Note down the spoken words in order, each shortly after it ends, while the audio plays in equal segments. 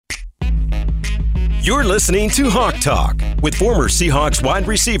You're listening to Hawk Talk with former Seahawks wide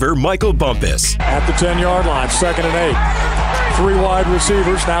receiver Michael Bumpus. At the 10-yard line, 2nd and 8. 3 wide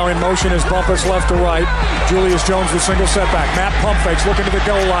receivers. Now in motion is Bumpus left to right. Julius Jones with single setback. Matt pump fakes looking to the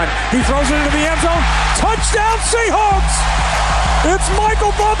goal line. He throws it into the end zone. Touchdown Seahawks! It's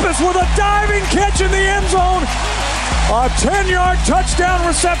Michael Bumpus with a diving catch in the end zone. A 10-yard touchdown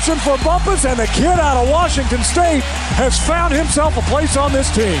reception for Bumpus, and the kid out of Washington State has found himself a place on this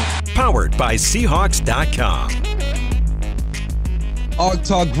team. Powered by Seahawks.com. Hawk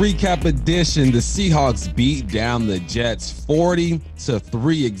Talk recap edition. The Seahawks beat down the Jets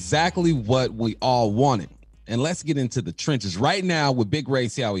 40-3, exactly what we all wanted. And let's get into the trenches right now with Big Ray,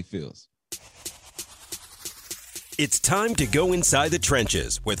 see how he feels. It's time to go inside the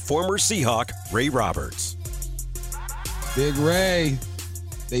trenches with former Seahawk Ray Roberts. Big Ray,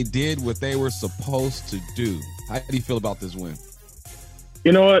 they did what they were supposed to do. How do you feel about this win?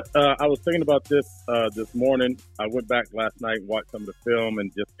 You know what? I was thinking about this this morning. I went back last night, watched some of the film, and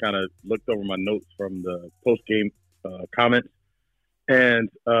just kind of looked over my notes from the post-game comments. And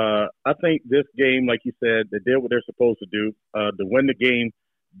I think this game, like you said, they did what they're supposed to do. To win the game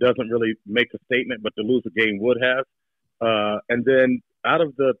doesn't really make a statement, but to lose the game would have. And then out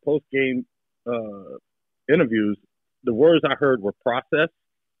of the post-game interviews, the words I heard were process,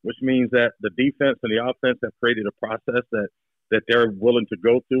 which means that the defense and the offense have created a process that they're willing to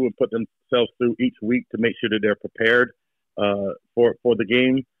go through and put themselves through each week to make sure that they're prepared for the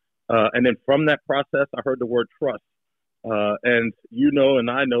game. And then from that process, I heard the word trust. And you know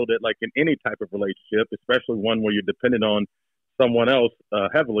and I know that, like in any type of relationship, especially one where you're dependent on someone else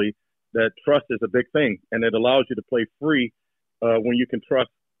heavily, that trust is a big thing. And it allows you to play free when you can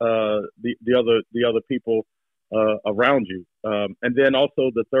trust the other people around you. And then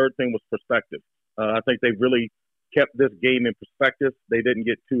also the third thing was perspective. I think they really kept this game in perspective. They didn't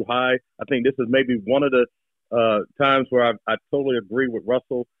get too high. I think this is maybe one of the times where I totally agree with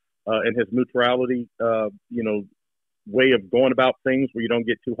Russell and his neutrality, way of going about things where you don't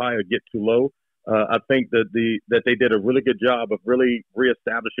get too high or get too low. I think that they did a really good job of really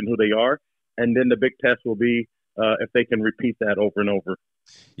reestablishing who they are. And then the big test will be if they can repeat that over and over.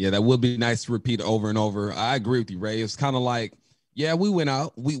 Yeah, that would be nice to repeat over and over. I agree with you, Ray. It's kind of like, yeah, we went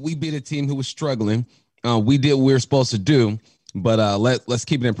out. We beat a team who was struggling. We did what we were supposed to do, but let's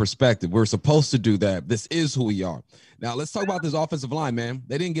keep it in perspective. We're supposed to do that. This is who we are. Now, let's talk about this offensive line, man.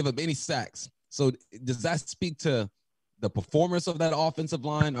 They didn't give up any sacks. So does that speak to the performance of that offensive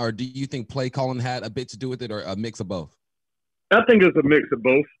line, or do you think play calling had a bit to do with it, or a mix of both? I think it's a mix of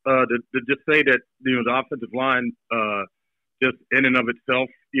both. To just say that the offensive line just in and of itself,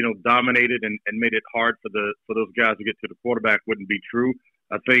 dominated and made it hard for those guys to get to the quarterback wouldn't be true.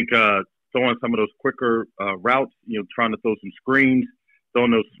 I think throwing some of those quicker routes, trying to throw some screens,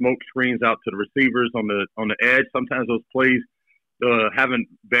 throwing those smoke screens out to the receivers on the edge. Sometimes those plays haven't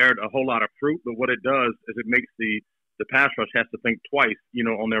bared a whole lot of fruit, but what it does is it makes the pass rush has to think twice,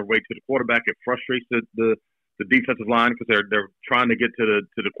 on their way to the quarterback. It frustrates the defensive line because they're trying to get to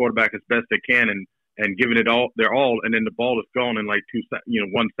the quarterback as best they can and giving it all their all, and then the ball is gone in like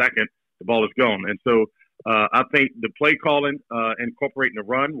 1 second. The ball is gone, and so I think the play calling, incorporating the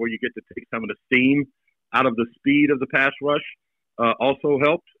run, where you get to take some of the steam out of the speed of the pass rush, also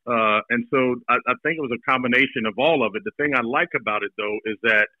helped. And so I think it was a combination of all of it. The thing I like about it, though, is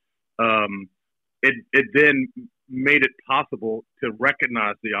that it then made it possible to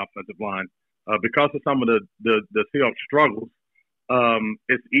recognize the offensive line. Because of some of the Seahawks struggles,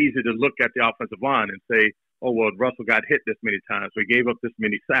 it's easy to look at the offensive line and say, oh, well, Russell got hit this many times, or he gave up this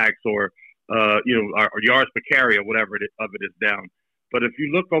many sacks, or our yards per carry, or whatever it is down. But if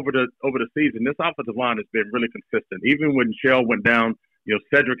you look over the season, this offensive line has been really consistent. Even when Shell went down,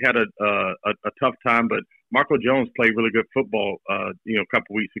 Cedric had a tough time, but Marco Jones played really good football, a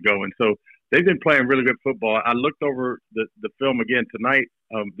couple weeks ago. And so they've been playing really good football. I looked over the film again tonight,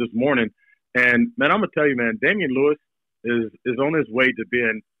 this morning, and, man, I'm going to tell you, man, Damian Lewis is on his way to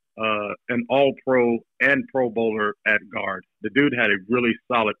being an all-pro and Pro Bowler at guard. The dude had a really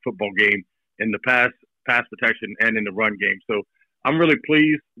solid football game in the pass protection and in the run game. So I'm really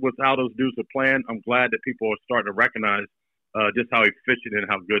pleased with how those dudes are playing. I'm glad that people are starting to recognize just how efficient and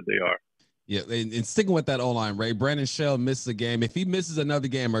how good they are. Yeah, and sticking with that O-line, Ray, Brandon Shell missed a game. If he misses another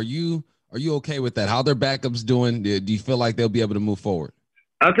game, are you okay with that? How their backups doing? Do you feel like they'll be able to move forward?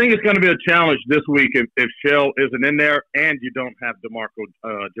 I think it's going to be a challenge this week if Shell isn't in there and you don't have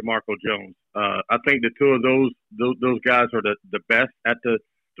Jamarco Jones. I think the two of those guys are the best at the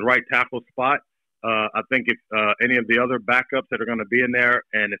right tackle spot. I think if any of the other backups that are going to be in there,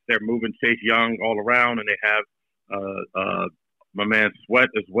 and if they're moving Chase Young all around, and they have my man Sweat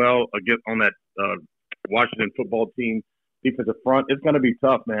as well on that Washington football team defensive front. It's going to be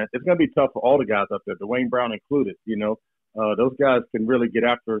tough, man. It's going to be tough for all the guys up there, Dwayne Brown included. Those guys can really get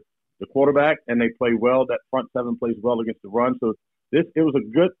after the quarterback, and they play well. That front seven plays well against the run. So it was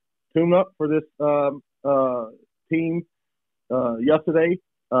a good tune-up for this team yesterday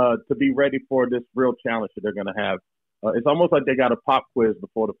to be ready for this real challenge that they're going to have. It's almost like they got a pop quiz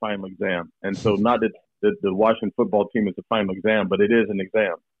before the final exam. And so not that the Washington football team is the final exam, but it is an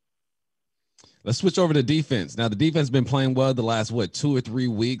exam. Let's switch over to defense. Now, the defense has been playing well the last, 2 or 3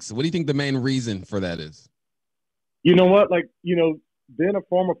 weeks. What do you think the main reason for that is? You know what? Being a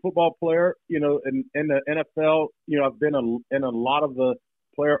former football player, in the NFL, I've been in a lot of the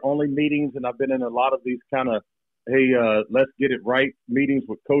player-only meetings, and I've been in a lot of these kind of, hey, let's get it right meetings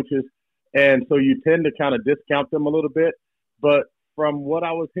with coaches. And so you tend to kind of discount them a little bit. But from what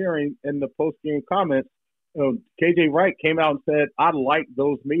I was hearing in the post-game comments, KJ Wright came out and said, I like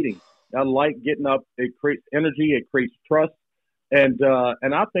those meetings. I like getting up. It creates energy. It creates trust. And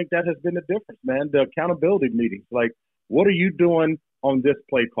I think that has been the difference, man. The accountability meetings, like, what are you doing on this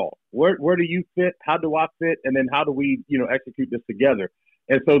play call? Where do you fit? How do I fit? And then how do we, execute this together?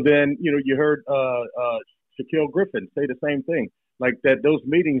 And so then, you heard Shaquille Griffin say the same thing, like that those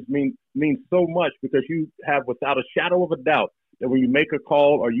meetings mean so much because you have without a shadow of a doubt that when you make a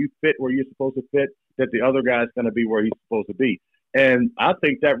call or you fit where you're supposed to fit, that the other guy's going to be where he's supposed to be. And I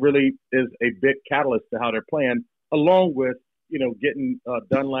think that really is a big catalyst to how they're playing, along with, getting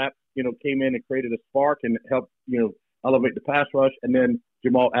Dunlap, came in and created a spark and helped, elevate the pass rush. And then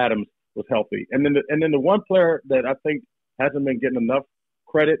Jamal Adams was healthy. And then the one player that I think hasn't been getting enough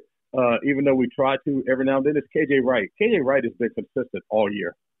credit, even though we try to every now and then, is KJ Wright. KJ Wright has been consistent all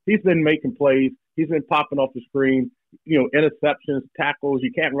year. He's been making plays. He's been popping off the screen, interceptions, tackles.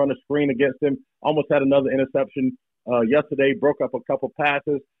 You can't run a screen against him. Almost had another interception yesterday, broke up a couple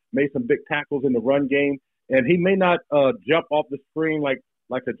passes, made some big tackles in the run game. And he may not jump off the screen like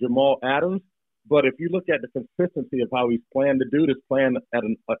a Jamal Adams, but if you look at the consistency of how he's playing, the dude is playing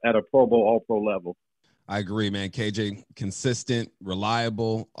at a Pro Bowl, All-Pro level. I agree, man. KJ, consistent,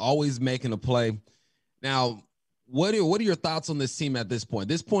 reliable, always making a play. Now, what are your thoughts on this team at this point?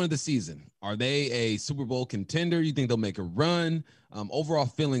 This point of the season, are they a Super Bowl contender? You think they'll make a run? Overall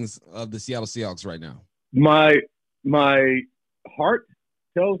feelings of the Seattle Seahawks right now? My heart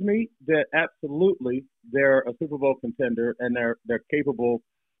tells me that absolutely they're a Super Bowl contender and they're capable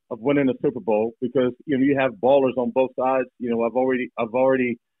of winning a Super Bowl because you have ballers on both sides. I've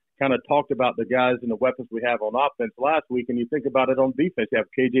already kind of talked about the guys and the weapons we have on offense last week, and you think about it on defense. You have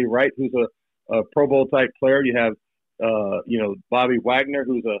KJ Wright, who's a Pro Bowl type player. You have Bobby Wagner,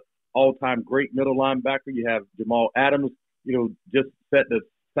 who's a all-time great middle linebacker. You have Jamal Adams, just set the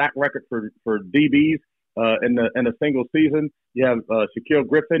sack record for DBs in a single season. You have Shaquille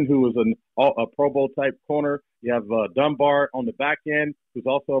Griffin, who was a Pro Bowl type corner. You have Dunbar on the back end, who's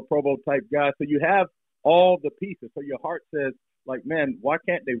also a Pro Bowl type guy. So you have all the pieces. So your heart says, like, man, why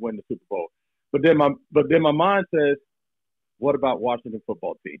can't they win the Super Bowl? But then my mind says, what about Washington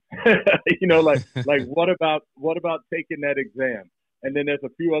football team? like what about taking that exam? And then there's a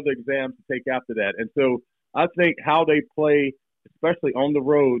few other exams to take after that. And so I think how they play, especially on the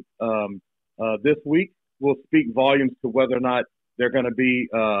road this week, will speak volumes to whether or not they're going to be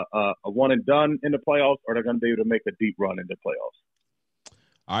a one and done in the playoffs or they're going to be able to make a deep run in the playoffs.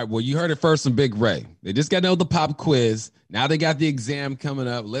 All right, well, you heard it first from Big Ray. They just got to know the pop quiz. Now they got the exam coming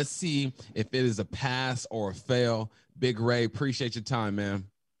up. Let's see if it is a pass or a fail. Big Ray, appreciate your time, man.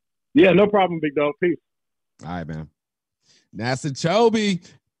 Yeah, no problem, big dog. Peace. All right, man. NASA Chobe.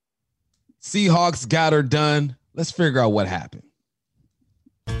 Seahawks got her done. Let's figure out what happened.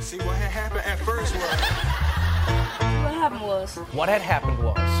 See, what had happened at first What had happened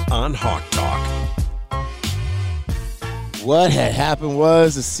was. On Hawk Talk. What had happened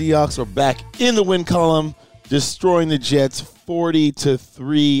was the Seahawks were back in the win column, destroying the Jets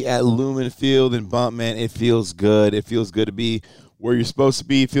 40-3 at Lumen Field. And Bump, man, it feels good. It feels good to be where you're supposed to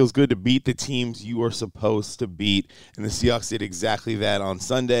be. It feels good to beat the teams you are supposed to beat. And the Seahawks did exactly that on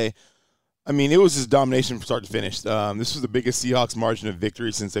Sunday. I mean, it was just domination from start to finish. This was the biggest Seahawks margin of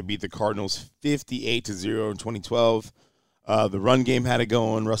victory since they beat the Cardinals 58-0 in 2012. The run game had it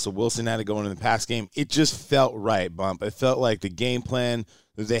going. Russell Wilson had it going in the pass game. It just felt right, Bump. It felt like the game plan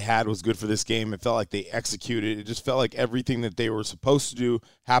that they had was good for this game. It felt like they executed. It just felt like everything that they were supposed to do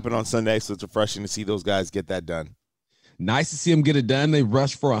happened on Sunday, so it's refreshing to see those guys get that done. Nice to see them get it done. They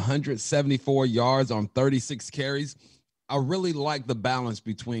rushed for 174 yards on 36 carries. I really like the balance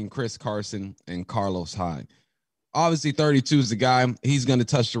between Chris Carson and Carlos Hyde. Obviously, 32 is the guy. He's going to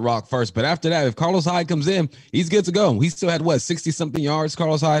touch the rock first. But after that, if Carlos Hyde comes in, he's good to go. He still had, 60-something yards?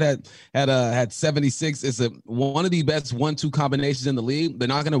 Carlos Hyde had 76. It's one of the best 1-2 combinations in the league. They're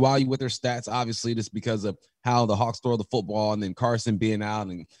not going to wow you with their stats, obviously, just because of how the Hawks throw the football and then Carson being out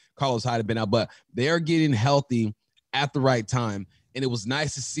and Carlos Hyde had been out. But they're getting healthy at the right time. And it was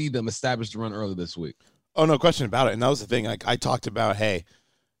nice to see them establish the run early this week. Oh, no question about it. And that was the thing. Like I talked about, hey,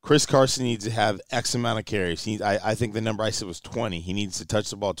 Chris Carson needs to have X amount of carries. I think the number I said was 20. He needs to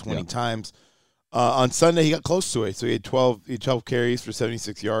touch the ball 20 times. On Sunday, he got close to it. So he had 12 carries for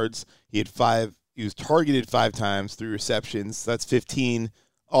 76 yards. He was targeted 5 times, 3 receptions. So that's 15.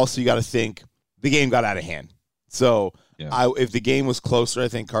 Also, you got to think the game got out of hand. So if the game was closer, I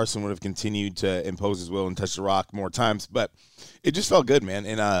think Carson would have continued to impose his will and touch the rock more times. But it just felt good, man.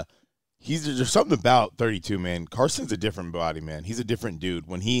 And there's something about 32, man. Carson's a different body, man. He's a different dude.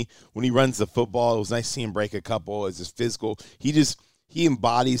 When he runs the football, it was nice to see him break a couple. It's just physical. He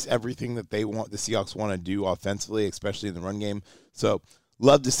embodies everything that the Seahawks want to do offensively, especially in the run game. So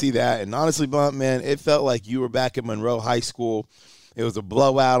love to see that. And honestly, Bump, man, it felt like you were back at Monroe High School. It was a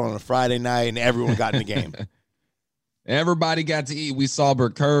blowout on a Friday night, and everyone got in the game. Everybody got to eat. We saw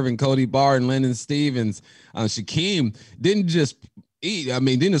Bert Curve and Cody Barton, Lyndon Stevens. Shaquem didn't just eat.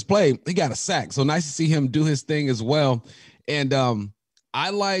 Didn't just play. He got a sack. So nice to see him do his thing as well. And I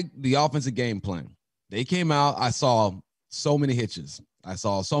like the offensive game plan. They came out. I saw so many hitches. I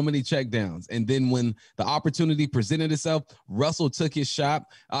saw so many checkdowns. And then when the opportunity presented itself, Russell took his shot.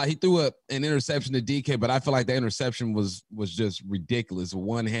 He threw an interception to DK, but I feel like the interception was just ridiculous.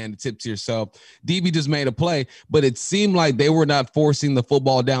 One hand tip to yourself. DB just made a play, but it seemed like they were not forcing the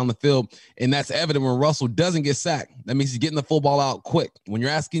football down the field. And that's evident when Russell doesn't get sacked. That means he's getting the football out quick. When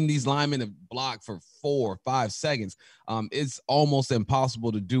you're asking these linemen to block for 4 or 5 seconds, it's almost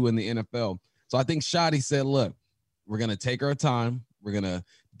impossible to do in the NFL. So I think Shotty said, look, we're going to take our time. We're going to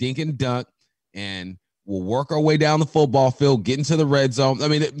dink and dunk, and we'll work our way down the football field, get into the red zone.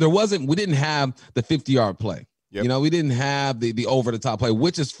 We didn't have the 50-yard play. Yep. We didn't have the over-the-top play,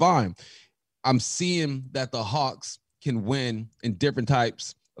 which is fine. I'm seeing that the Hawks can win in different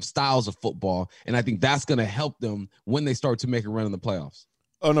types of styles of football, and I think that's going to help them when they start to make a run in the playoffs.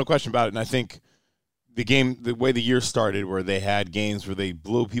 Oh, no question about it. And I think the way the year started, where they had games where they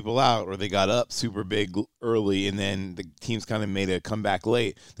blew people out or they got up super big early, and then the teams kind of made a comeback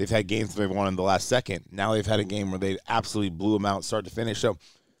late. They've had games where they've won in the last second. Now they've had a game where they absolutely blew them out start to finish. So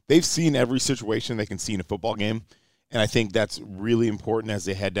they've seen every situation they can see in a football game, and I think that's really important as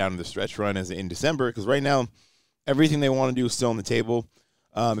they head down to the stretch run in December, because right now everything they want to do is still on the table.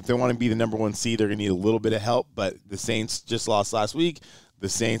 If they want to be the number 1 seed, they're going to need a little bit of help, but the Saints just lost last week. The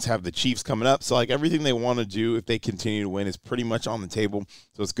Saints have the Chiefs coming up. So, everything they want to do if they continue to win is pretty much on the table.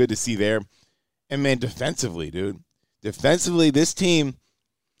 So, it's good to see there. And, man, defensively, this team,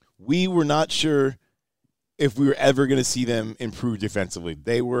 we were not sure if we were ever going to see them improve defensively.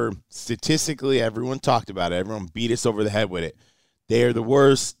 They were statistically, everyone talked about it. Everyone beat us over the head with it. They are the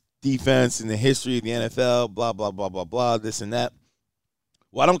worst defense in the history of the NFL, blah, blah, blah, blah, blah, this and that.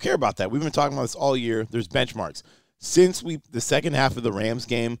 Well, I don't care about that. We've been talking about this all year. There's benchmarks. Since the second half of the Rams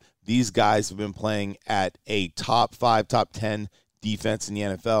game, these guys have been playing at a top 5, top 10 defense in the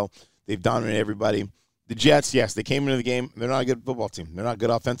NFL. They've dominated everybody. The Jets, yes, they came into the game. They're not a good football team. They're not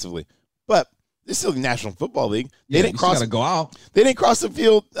good offensively. But this is still the National Football League. They didn't cross the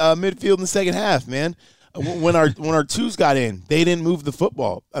field, midfield in the second half, man. When our twos got in, they didn't move the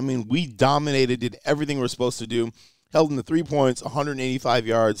football. We dominated, did everything we're supposed to do. Held them to 3 points, 185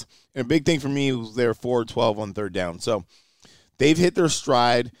 yards. And a big thing for me was they were 4-12 on third down. So they've hit their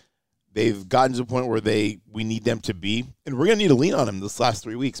stride. They've gotten to the point where we need them to be. And we're going to need to lean on them this last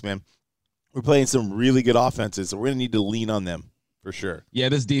 3 weeks, man. We're playing some really good offenses, so we're going to need to lean on them for sure. Yeah,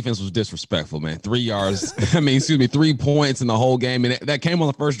 this defense was disrespectful, man. 3 yards. 3 points in the whole game. And that came on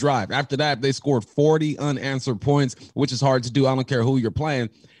the first drive. After that, they scored 40 unanswered points, which is hard to do. I don't care who you're playing.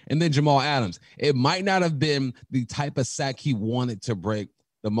 And then Jamal Adams. It might not have been the type of sack he wanted to break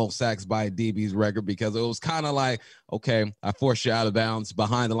the most sacks by a DB's record, because it was kind of like, okay, I forced you out of bounds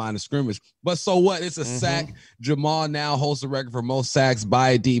behind the line of scrimmage. But so what? It's a sack. Jamal now holds the record for most sacks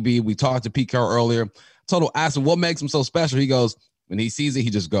by a DB. We talked to Pete Carroll earlier. Asked him what makes him so special. He goes, when he sees it, he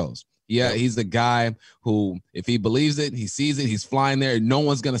just goes. Yeah, he's the guy who, if he believes it, he sees it, he's flying there. No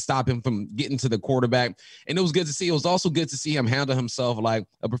one's going to stop him from getting to the quarterback. And it was good to see. It was also good to see him handle himself like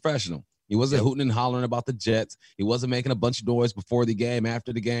a professional. He wasn't hooting and hollering about the Jets. He wasn't making a bunch of noise before the game,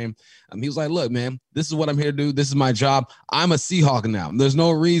 after the game. He was like, look, man, this is what I'm here to do. This is my job. I'm a Seahawk now. There's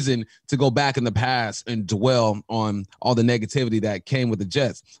no reason to go back in the past and dwell on all the negativity that came with the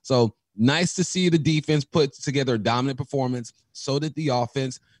Jets. So Nice to see the defense put together a dominant performance. So did the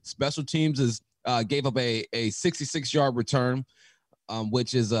offense. Special teams gave up a 66-yard return,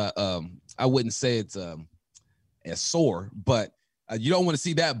 which is I wouldn't say it's a sore, but you don't want to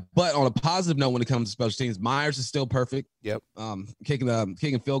see that. But on a positive note, when it comes to special teams, Myers is still perfect. Yep.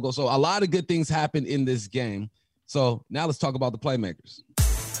 Kicking field goal. So a lot of good things happened in this game. So now let's talk about the playmakers.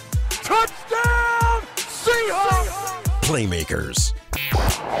 Touchdown, Seahawks! Playmakers.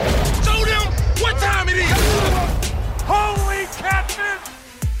 Show them what time it is! Holy catfish!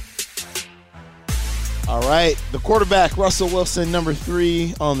 All right, the quarterback, Russell Wilson, number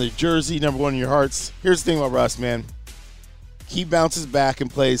 3 on the jersey, number 1 in your hearts. Here's the thing about Russ, man. He bounces back and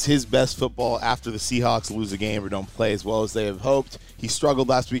plays his best football after the Seahawks lose a game or don't play as well as they have hoped. He struggled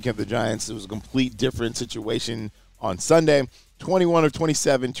last week at the Giants. It was a complete different situation on Sunday. 21 of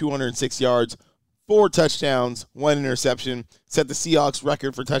 27, 206 yards, 4 touchdowns, 1 interception. Set the Seahawks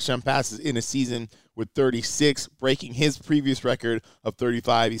record for touchdown passes in a season with 36, breaking his previous record of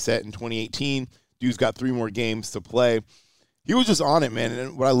 35 he set in 2018. Dude's got 3 more games to play. He was just on it, man.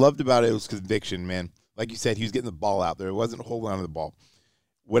 And what I loved about it was conviction, man. Like you said, he was getting the ball out there. It wasn't holding on to the ball.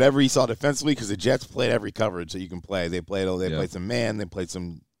 Whatever he saw defensively, because the Jets played every coverage that you can play. They played some man, they played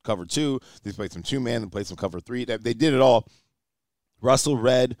some cover 2, they played some 2-man, they played some cover 3. They did it all. Russell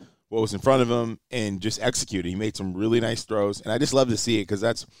read what was in front of him and just executed. He made some really nice throws, and I just love to see it because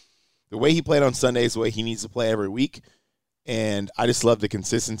that's the way he played on Sundays, the way he needs to play every week. And I just love the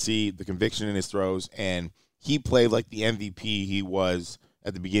consistency, the conviction in his throws, and he played like the MVP he was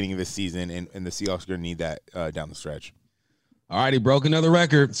at the beginning of the season, and the Seahawks are going to need that down the stretch. All right, he broke another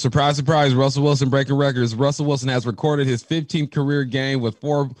record. Surprise, surprise, Russell Wilson breaking records. Russell Wilson has recorded his 15th career game with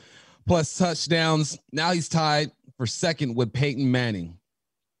 4+ touchdowns. Now he's tied for second with Peyton Manning.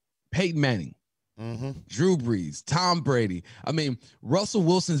 Drew Brees, Tom Brady. I mean, Russell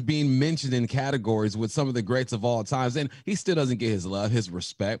Wilson's being mentioned in categories with some of the greats of all times, and he still doesn't get his love, his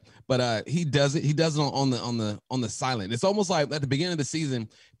respect. But he does it. He does it on the silent. It's almost like at the beginning of the season,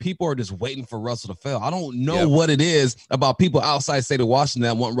 people are just waiting for Russell to fail. I don't know what it is about people outside the state of Washington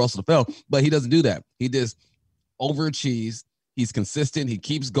that want Russell to fail, but he doesn't do that. He just overachieves. He's consistent. He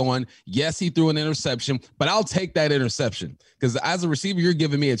keeps going. Yes, he threw an interception, but I'll take that interception because as a receiver, you're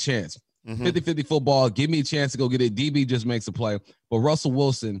giving me a chance. 50-50 football. Give me a chance to go get it. DB just makes a play. But Russell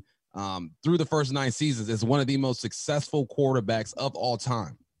Wilson, through the first 9 seasons, is one of the most successful quarterbacks of all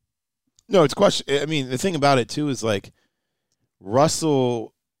time. No, it's question. I mean, the thing about it, too, is like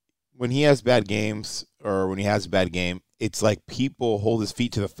Russell, when he has bad games or when he has a bad game, it's like people hold his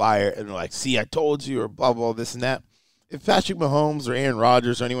feet to the fire and they're like, see, I told you, or blah, blah, this and that. If Patrick Mahomes or Aaron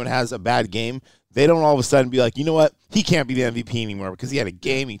Rodgers or anyone has a bad game, they don't all of a sudden be like, you know what? He can't be the MVP anymore because he had a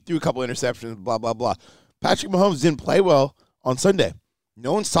game. He threw a couple interceptions, blah, blah, blah. Patrick Mahomes didn't play well on Sunday.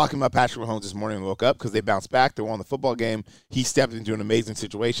 No one's talking about Patrick Mahomes this morning when he woke up because they bounced back. They won the football game. He stepped into an amazing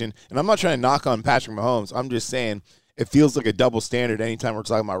situation. And I'm not trying to knock on Patrick Mahomes. I'm just saying it feels like a double standard anytime we're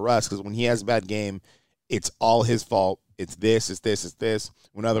talking about Russ because when he has a bad game, it's all his fault. It's this, it's this, it's this.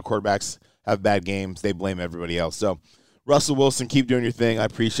 When other quarterbacks have bad games, they blame everybody else. So, Russell Wilson, keep doing your thing. I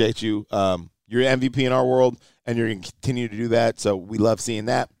appreciate you. You're MVP in our world, and you're going to continue to do that, so we love seeing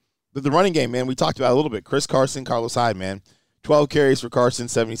that. But the running game, man, we talked about it a little bit. Chris Carson, Carlos Hyde, man. 12 carries for Carson,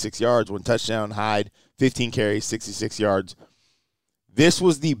 76 yards, 1 touchdown. Hyde, 15 carries, 66 yards. This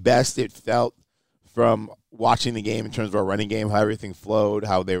was the best it felt from watching the game in terms of our running game, how everything flowed,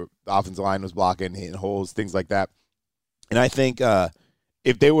 how the offensive line was blocking, hitting holes, things like that. And I think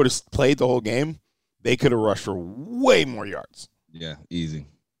if they would have played the whole game, they could have rushed for way more yards. Yeah, easy.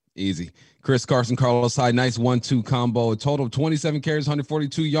 Chris Carson, Carlos Hyde, nice 1-2 combo. A total of 27 carries,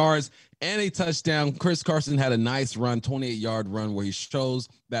 142 yards, and a touchdown. Chris Carson had a nice run, 28-yard run where he shows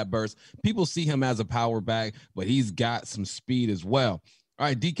that burst. People see him as a power back, but he's got some speed as well. All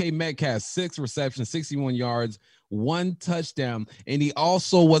right, DK Metcalf, 6 receptions, 61 yards, 1 touchdown, and he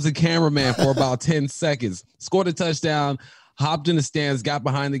also was a cameraman for about 10 seconds. Scored a touchdown, hopped in the stands, got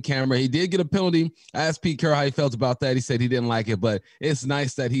behind the camera. He did get a penalty. I asked Pete Carroll how he felt about that. He said he didn't like it, but it's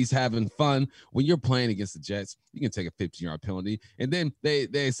nice that he's having fun. When you're playing against the Jets, you can take a 15-yard penalty. And then they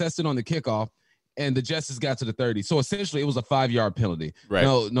assessed it on the kickoff, and the Jets just got to the 30. So essentially, it was a 5-yard penalty. Right.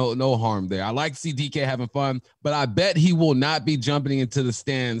 No harm there. I like to see DK having fun, but I bet he will not be jumping into the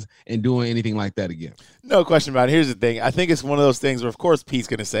stands and doing anything like that again. No question about it. Here's the thing. I think it's one of those things where, of course, Pete's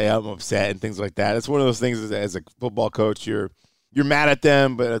going to say I'm upset and things like that. It's one of those things as a football coach, you're mad at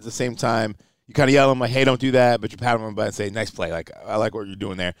them, but at the same time, you kind of yell at them like, hey, don't do that, but you pat them on the butt and say, nice play. Like, I like what you're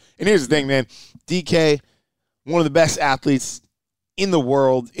doing there. And here's the thing, man. DK, one of the best athletes in the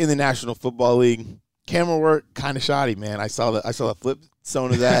world, in the National Football League. Camera work, kind of shoddy, man. I saw the flip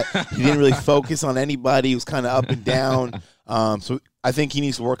some of that. He didn't really focus on anybody. He was kind of up and down. So I think he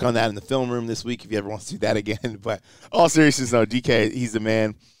needs to work on that in the film room this week if he ever wants to do that again. But all seriousness, no, DK, he's the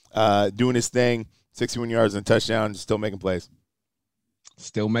man, doing his thing, 61 yards and a touchdown, still making plays.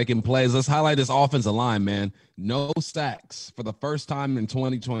 Still making plays. Let's highlight this offensive line, man. No sacks for the first time in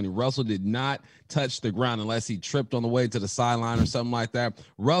 2020. Russell did not touch the ground unless he tripped on the way to the sideline or something like that.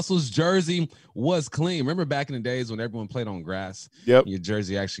 Russell's jersey was clean. Remember back in the days when everyone played on grass? Yep. Your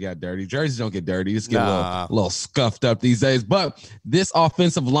jersey actually got dirty. Jerseys don't get dirty. Just get a little scuffed up these days. But this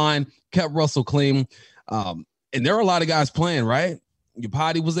offensive line kept Russell clean. And there were a lot of guys playing, right?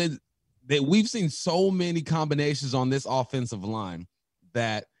 Yapati was in. We've seen so many combinations on this offensive line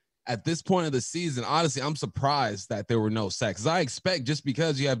that at this point of the season, honestly, I'm surprised that there were no sacks. I expect just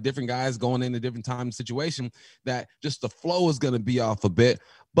because you have different guys going in a different time situation that just the flow is going to be off a bit.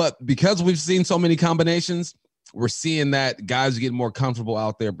 But because we've seen so many combinations, we're seeing that guys are getting more comfortable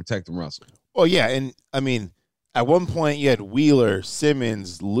out there protecting Russell. Well, yeah, and I mean, at one point you had Wheeler,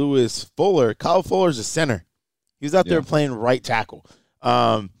 Simmons, Lewis, Fuller. Kyle Fuller's a center. He was out there playing right tackle.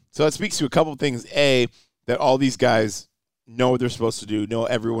 So that speaks to a couple of things. A, that all these guys know what they're supposed to do, know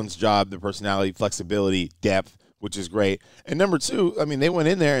everyone's job, their personality, flexibility, depth, which is great. And number two, I mean, they went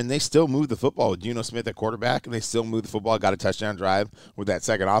in there and they still moved the football with Geno Smith at quarterback, and they still moved the football, got a touchdown drive with that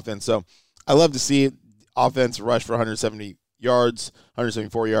second offense. So I love to see it. Offense rush for 170 yards,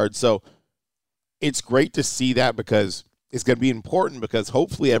 174 yards. So it's great to see that because it's going to be important because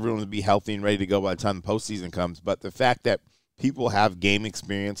hopefully everyone will be healthy and ready to go by the time the postseason comes. But the fact that people have game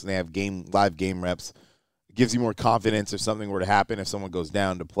experience and they have live game reps, it gives you more confidence if something were to happen, if someone goes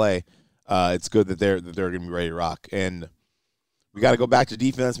down to play. It's good that they're going to be ready to rock. And we got to go back to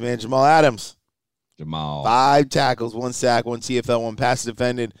defense, man. Jamal Adams. 5 tackles, 1 sack, 1 TFL, 1 pass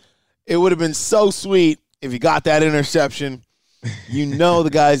defended. It would have been so sweet if he got that interception. You know the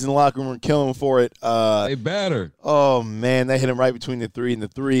guys in the locker room were killing him for it. They better. Oh, man, they hit him right between the 3 and the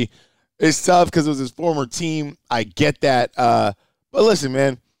 3. It's tough because it was his former team. I get that. But listen,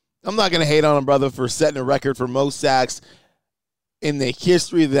 man, I'm not going to hate on him, brother, for setting a record for most sacks in the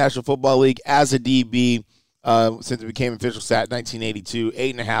history of the National Football League as a DB since it became official stat in 1982,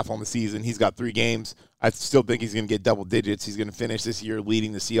 8.5 on the season. He's got 3 games. I still think he's going to get double digits. He's going to finish this year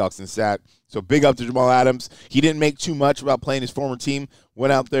leading the Seahawks in sack. So big up to Jamal Adams. He didn't make too much about playing his former team.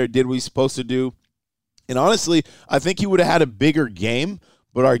 Went out there, did what he's supposed to do. And honestly, I think he would have had a bigger game,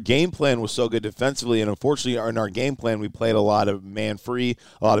 but our game plan was so good defensively, and unfortunately in our game plan we played a lot of man-free,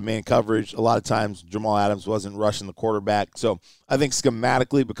 a lot of man coverage. A lot of times Jamal Adams wasn't rushing the quarterback. So I think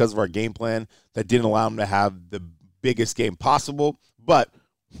schematically, because of our game plan, that didn't allow him to have the biggest game possible. But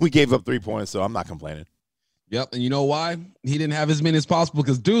we gave up 3 points, so I'm not complaining. Yep, and you know why? He didn't have as many as possible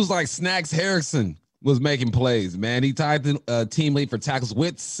because dudes like Snacks Harrison was making plays, man. He tied the team lead for tackles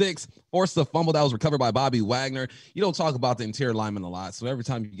with 6, forced a fumble that was recovered by Bobby Wagner. You don't talk about the interior lineman a lot, so every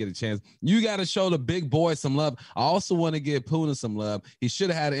time you get a chance, you got to show the big boy some love. I also want to give Poona some love. He should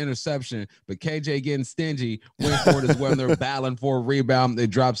have had an interception, but KJ getting stingy went for it as well. They're battling for a rebound. It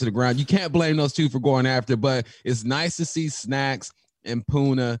drops to the ground. You can't blame those two for going after, but it's nice to see Snacks and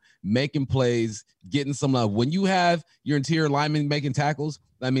Poona making plays, getting some love. When you have your interior linemen making tackles,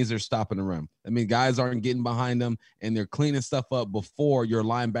 that means they're stopping the run. I mean, guys aren't getting behind them, and they're cleaning stuff up before your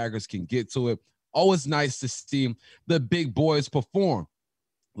linebackers can get to it. Always nice to see the big boys perform.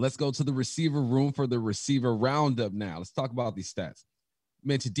 Let's go to the receiver room for the receiver roundup now. Let's talk about these stats.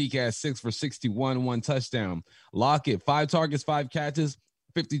 Mentioned DK at 6 for 61, 1 touchdown. Lockett, 5 targets, 5 catches,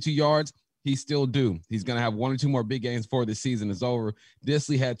 52 yards. He's still due. He's going to have 1 or 2 more big games before the season is over.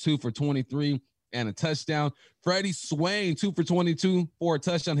 Disley had 2 for 23 and a touchdown. Freddie Swain, 2 for 22 for a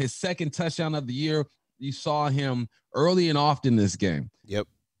touchdown, his second touchdown of the year. You saw him early and often this game. Yep.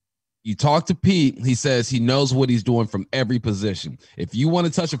 You talk to Pete, he says he knows what he's doing from every position. If you want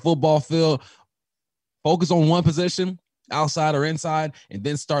to touch a football field, focus on one position, outside or inside, and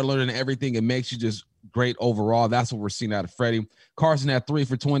then start learning everything. It makes you just great overall. That's what we're seeing out of Freddie. Carson had 3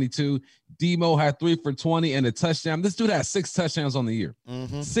 for 22. Demo had 3 for 20 and a touchdown. This dude has 6 touchdowns on the year.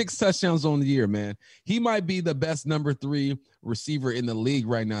 6 touchdowns on the year, man. He might be the best number 3 receiver in the league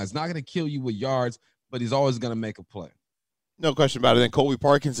right now. He's not going to kill you with yards, but he's always going to make a play. No question about it. Then Colby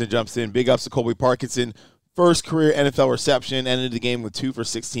Parkinson jumps in. Big ups to Colby Parkinson. First career NFL reception, ended the game with 2 for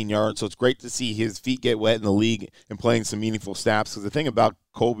 16 yards. So it's great to see his feet get wet in the league and playing some meaningful snaps. Because the thing about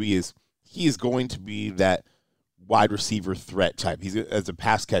Colby is he is going to be that wide receiver threat type. He's as a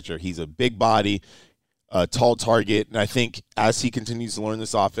pass catcher. He's a big body, a tall target. And I think as he continues to learn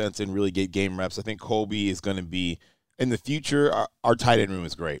this offense and really get game reps, I think Colby is going to be, in the future, our tight end room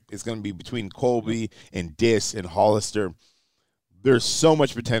is great. It's going to be between Colby and Dis and Hollister. there's so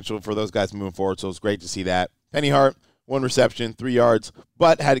much potential for those guys moving forward, so it's great to see that. Penny Hart, 1 reception, 3 yards,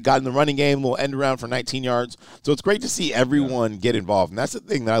 but had gotten the running game, a little end around for 19 yards. So it's great to see everyone get involved, and that's the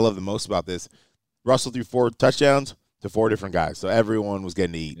thing that I love the most about this. Russell threw 4 touchdowns to 4 different guys, so everyone was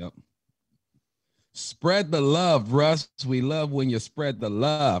getting to eat. Yep. Spread the love, Russ. We love when you spread the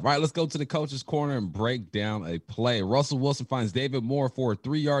love. All right, let's go to the coach's corner and break down a play. Russell Wilson finds David Moore for a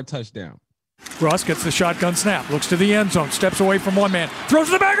 3-yard touchdown. Russ gets the shotgun snap, looks to the end zone, steps away from one man, throws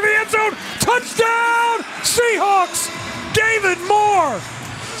to the back of the end zone. Touchdown, Seahawks! David Moore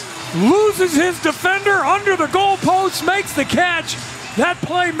loses his defender under the goalpost, makes the catch. That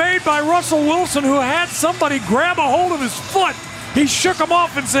play made by Russell Wilson, who had somebody grab a hold of his foot. He shook him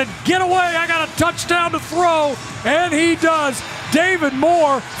off and said, "Get away, I got a touchdown to throw." And he does. David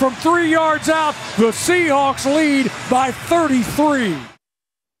Moore from 3 yards out. The Seahawks lead by 33.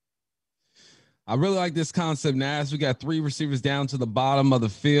 I really like this concept, Nash. We got 3 receivers down to the bottom of the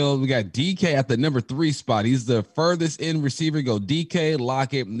field. We got DK at the number 3 spot. He's the furthest in receiver. You go DK,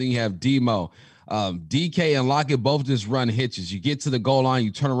 Lockett, and then you have Demo. DK and Lockett both just run hitches. You get to the goal line,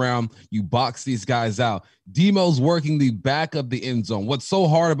 you turn around, you box these guys out. Demo's working the back of the end zone. What's so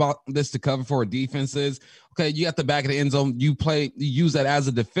hard about this to cover for a defense is, okay, you got the back of the end zone. You use that as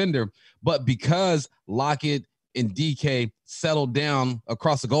a defender, but because Lockett and DK settled down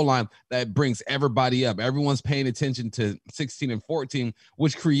across the goal line, that brings everybody up. Everyone's paying attention to 16 and 14,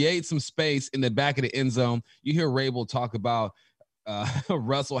 which creates some space in the back of the end zone. You hear Rabel talk about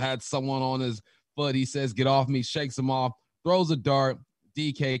Russell had someone on his foot. He says, "Get off me," shakes him off, throws a dart.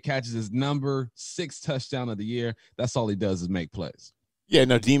 DK catches his number 6 touchdown of the year. That's all he does is make plays. Yeah,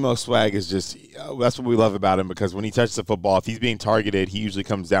 no, Demo swag is just that's what we love about him, because when he touches the football, if he's being targeted, he usually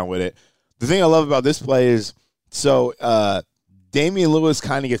comes down with it. The thing I love about this play is, so Damian Lewis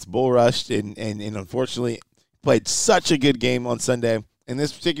kind of gets bull rushed and unfortunately played such a good game on Sunday. In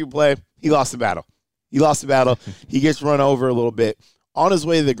this particular play, he lost the battle. He gets run over a little bit. On his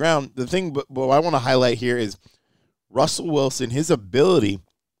way to the ground, the thing what I want to highlight here is Russell Wilson, his ability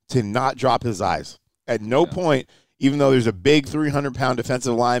to not drop his eyes. At no point, even though there's a big 300-pound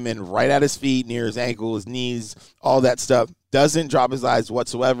defensive lineman right at his feet, near his ankle, his knees, all that stuff, doesn't drop his eyes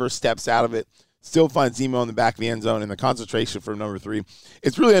whatsoever, steps out of it, still finds Zemo in the back of the end zone, and the concentration from number 3.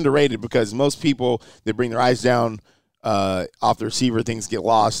 It's really underrated because most people, they bring their eyes down off the receiver, things get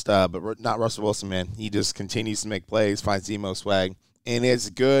lost, but not Russell Wilson, man. He just continues to make plays, finds Zemo swag, and it's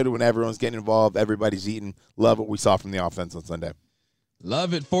good when everyone's getting involved, everybody's eating. Love what we saw from the offense on Sunday.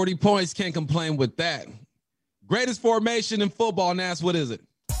 Love it. 40 points, can't complain with that. Greatest formation in football, Nas, what is it?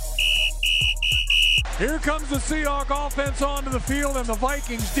 Here comes the Seahawks offense onto the field, and the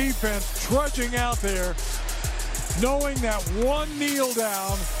Vikings defense trudging out there, knowing that one kneel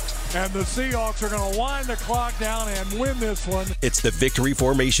down, and the Seahawks are going to wind the clock down and win this one. It's the victory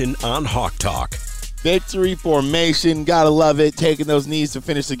formation on Hawk Talk. Victory formation, gotta love it, taking those knees to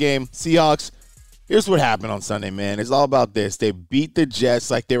finish the game. Seahawks, here's what happened on Sunday, man. It's all about this. They beat the Jets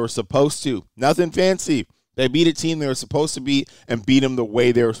like they were supposed to. Nothing fancy. They beat a team they were supposed to beat and beat them the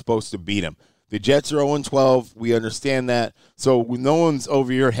way they were supposed to beat them. The Jets are 0-12. We understand that. So no one's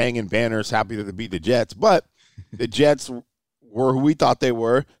over here hanging banners happy that they beat the Jets. But the Jets were who we thought they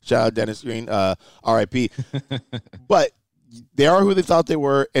were. Shout out Dennis Green, R.I.P. But they are who they thought they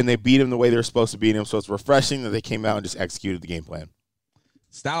were, and they beat them the way they were supposed to beat them. So it's refreshing that they came out and just executed the game plan.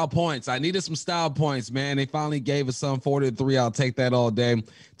 Style points. I needed some style points, man. They finally gave us some 40-3. I'll take that all day.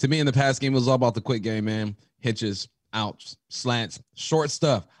 To me, in the past game, it was all about the quick game, man. Hitches, outs, slants, short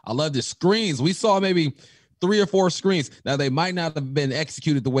stuff. I love the screens. We saw maybe 3 or 4 screens. Now, they might not have been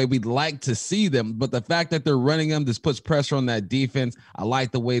executed the way we'd like to see them, but the fact that they're running them, this puts pressure on that defense. I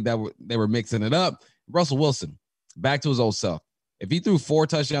like the way that they were mixing it up. Russell Wilson, back to his old self. If he threw 4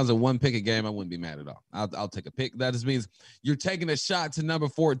 touchdowns and 1 pick a game, I wouldn't be mad at all. I'll take a pick. That just means you're taking a shot to number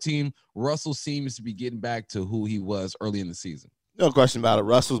 14. Russell seems to be getting back to who he was early in the season. No question about it.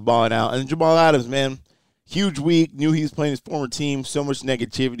 Russell's balling out. And Jamal Adams, man, huge week. Knew he was playing his former team. So much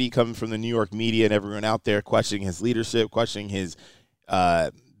negativity coming from the New York media and everyone out there questioning his leadership, questioning his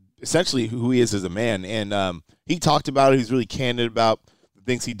essentially who he is as a man. And he talked about it. He's really candid about the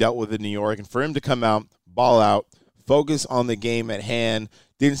things he dealt with in New York. And for him to come out, ball out, focus on the game at hand,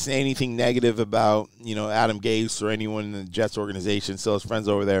 didn't say anything negative about, Adam Gase or anyone in the Jets organization, still his friends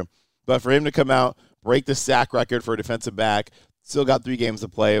over there. But for him to come out, break the sack record for a defensive back, still got 3 games to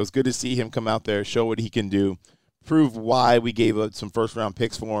play. It was good to see him come out there, show what he can do, prove why we gave up some first-round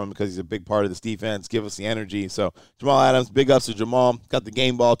picks for him because he's a big part of this defense, give us the energy. So Jamal Adams, big ups to Jamal, got the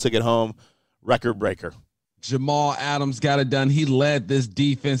game ball, took it home, record breaker. Jamal Adams got it done. He led this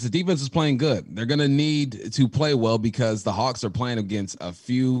defense. The defense is playing good. They're going to need to play well because the Hawks are playing against a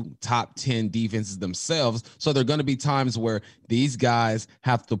few top 10 defenses themselves. So there are going to be times where these guys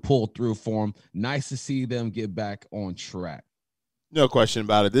have to pull through for them. Nice to see them get back on track. No question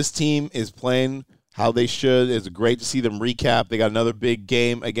about it. This team is playing how they should. It's great to see them recap. They got another big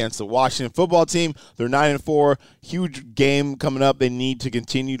game against the Washington football team. They're 9-4. Huge game coming up. They need to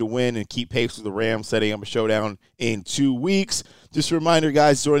continue to win and keep pace with the Rams, setting up a showdown in 2 weeks. Just a reminder,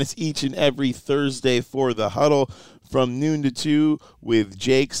 guys, join us each and every Thursday for The Huddle from noon to 2 with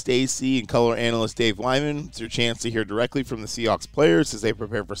Jake, Stacy, and color analyst Dave Wyman. It's your chance to hear directly from the Seahawks players as they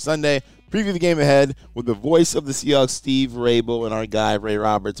prepare for Sunday. Preview the game ahead with the voice of the Seahawks, Steve Rabel, and our guy, Ray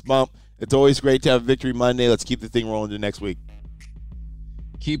Roberts. Bump. It's always great to have Victory Monday. Let's keep the thing rolling to next week.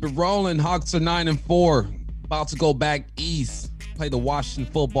 Keep it rolling. Hawks are 9-4. About to go back east, play the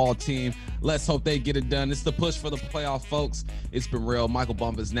Washington football team. Let's hope they get it done. It's the push for the playoff, folks. It's been real. Michael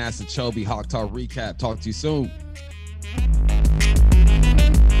Bumpus, NASA Chobe, Hawk Talk Recap. Talk to you soon.